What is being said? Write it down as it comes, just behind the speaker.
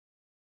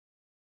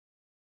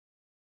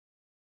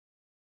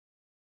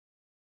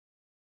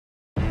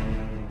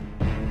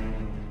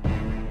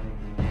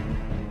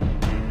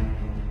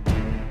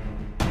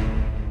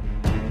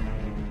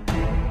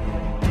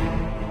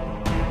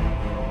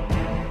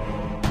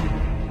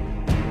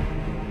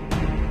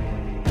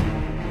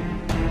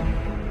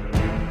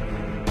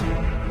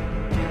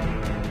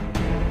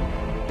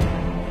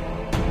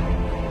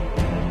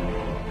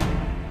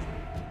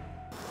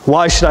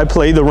Why should I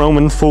play the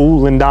Roman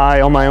fool and die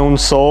on my own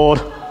sword,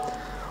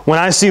 when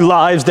I see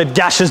lives that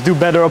gashes do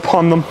better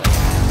upon them?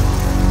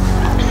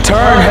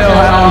 Turn,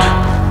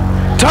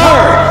 hellhound!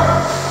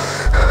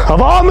 Turn!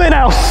 Of all men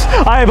else,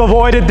 I have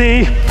avoided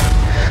thee.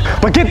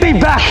 But get thee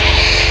back!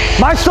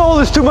 My soul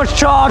is too much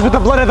charged with the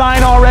blood of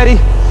thine already.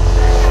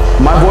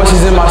 My voice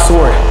is in my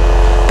sword.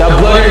 Thy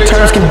bloody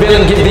terms can bid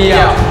and get thee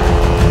out.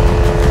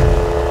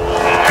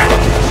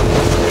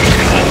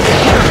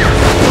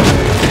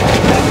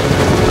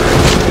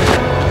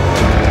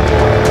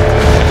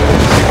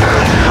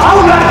 I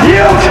will not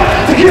yield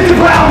to kiss the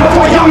ground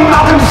before young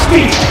Malcolm's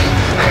speech,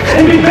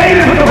 and be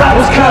baited with the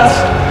rabble's curse.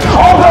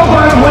 Although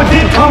Burnwood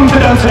did come to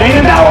Dunstane,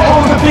 and now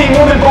opposed of being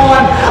woman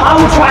born, I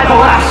will try the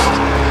last.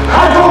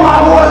 I draw my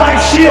warlike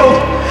shield.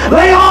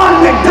 Lay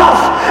on,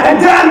 Macbeth,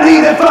 and damn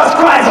thee that first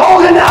cries,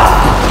 hold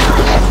enough!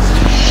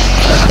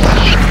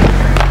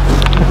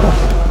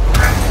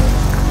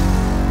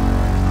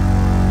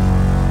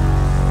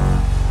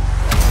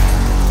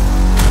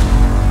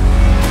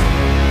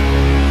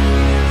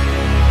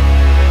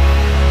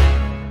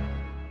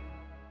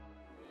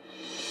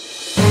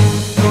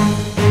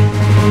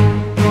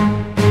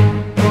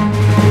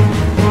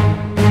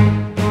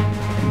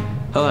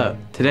 Hello,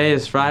 today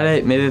is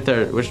Friday, May the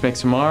 3rd, which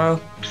makes tomorrow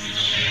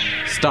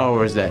Star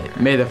Wars Day.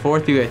 May the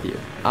 4th be with you.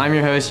 I'm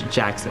your host,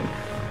 Jackson.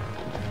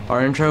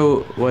 Our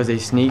intro was a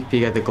sneak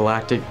peek at the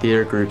Galactic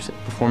Theater Group's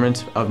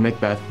performance of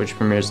Macbeth, which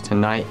premieres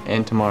tonight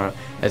and tomorrow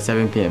at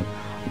 7 p.m.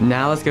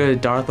 Now let's go to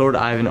Darth Lord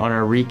Ivan on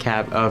our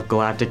recap of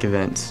Galactic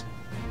events.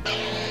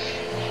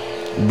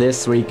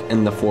 This week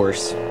in the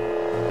Force.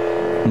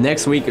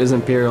 Next week is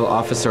Imperial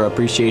Officer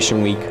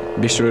Appreciation Week.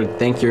 Be sure to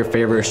thank your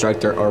favorite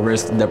instructor or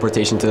risk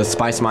deportation to the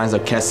spice mines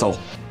of Kessel.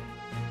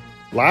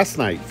 Last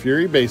night,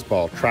 Fury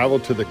Baseball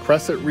traveled to the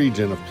Crescent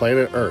region of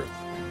planet Earth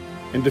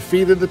and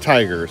defeated the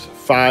Tigers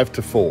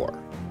 5-4.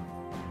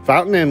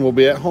 Fountain Inn will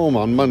be at home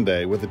on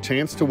Monday with a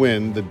chance to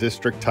win the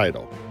district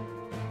title.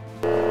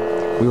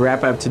 We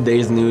wrap up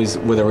today's news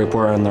with a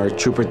report on our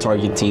Trooper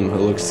Target team who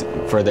looks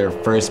for their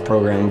first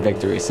program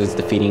victory since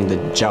defeating the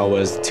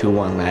Jawas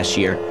 2-1 last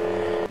year.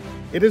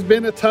 It has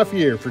been a tough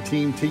year for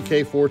Team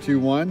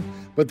TK421,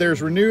 but there's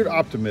renewed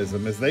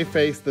optimism as they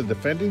face the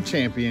defending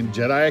champion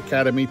Jedi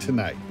Academy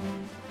tonight.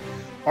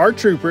 Our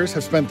troopers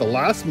have spent the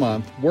last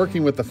month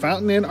working with the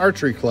Fountain Inn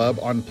Archery Club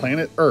on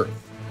planet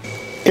Earth.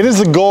 It is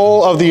the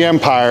goal of the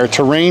Empire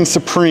to reign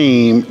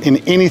supreme in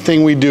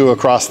anything we do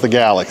across the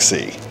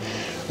galaxy.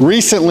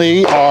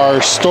 Recently, our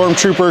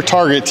Stormtrooper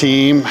target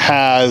team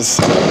has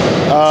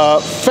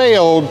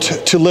failed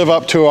to live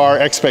up to our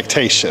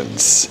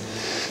expectations.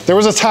 There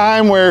was a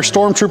time where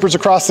stormtroopers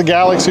across the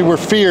galaxy were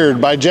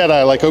feared by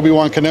Jedi like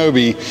Obi-Wan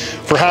Kenobi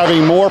for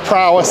having more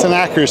prowess and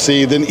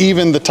accuracy than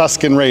even the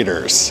Tusken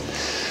Raiders.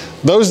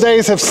 Those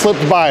days have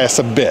slipped by us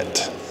a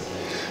bit.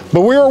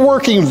 But we are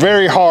working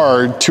very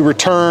hard to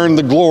return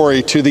the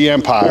glory to the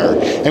Empire,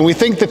 and we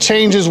think the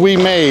changes we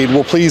made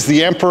will please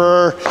the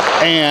Emperor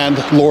and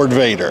Lord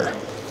Vader.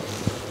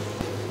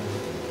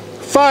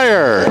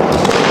 Fire!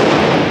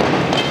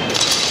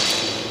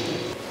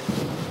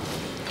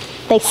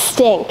 They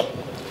stink.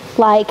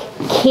 Like,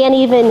 can't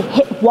even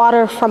hit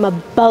water from a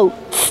boat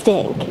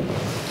stink.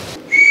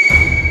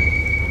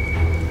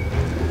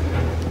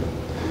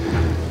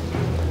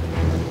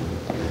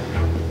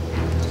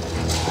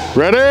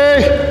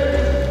 Ready?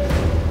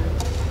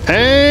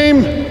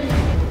 Aim!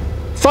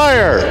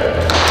 Fire!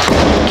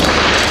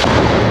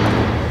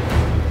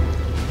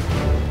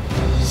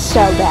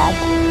 So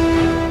bad.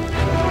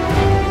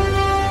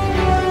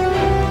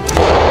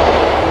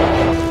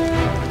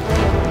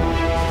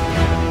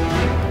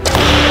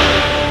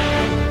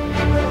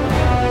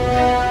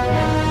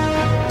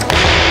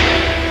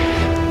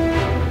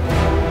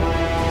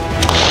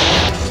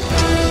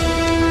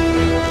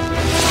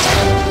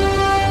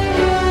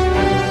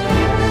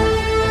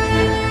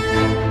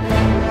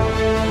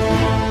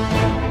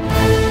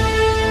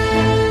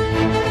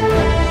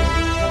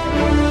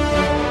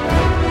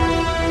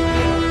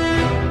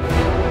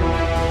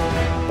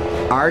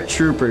 Our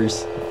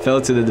troopers fell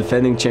to the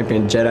defending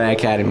champion Jedi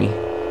Academy.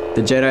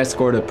 The Jedi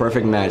scored a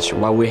perfect match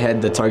while we had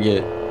the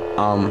target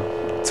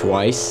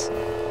twice.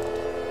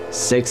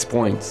 6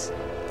 points.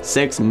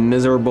 6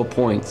 miserable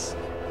points.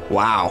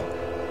 Wow.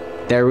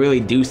 They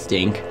really do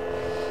stink.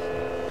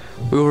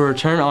 We will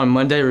return on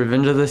Monday,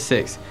 Revenge of the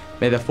Sixth.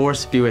 May the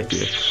Force be with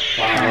you.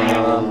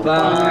 Bum,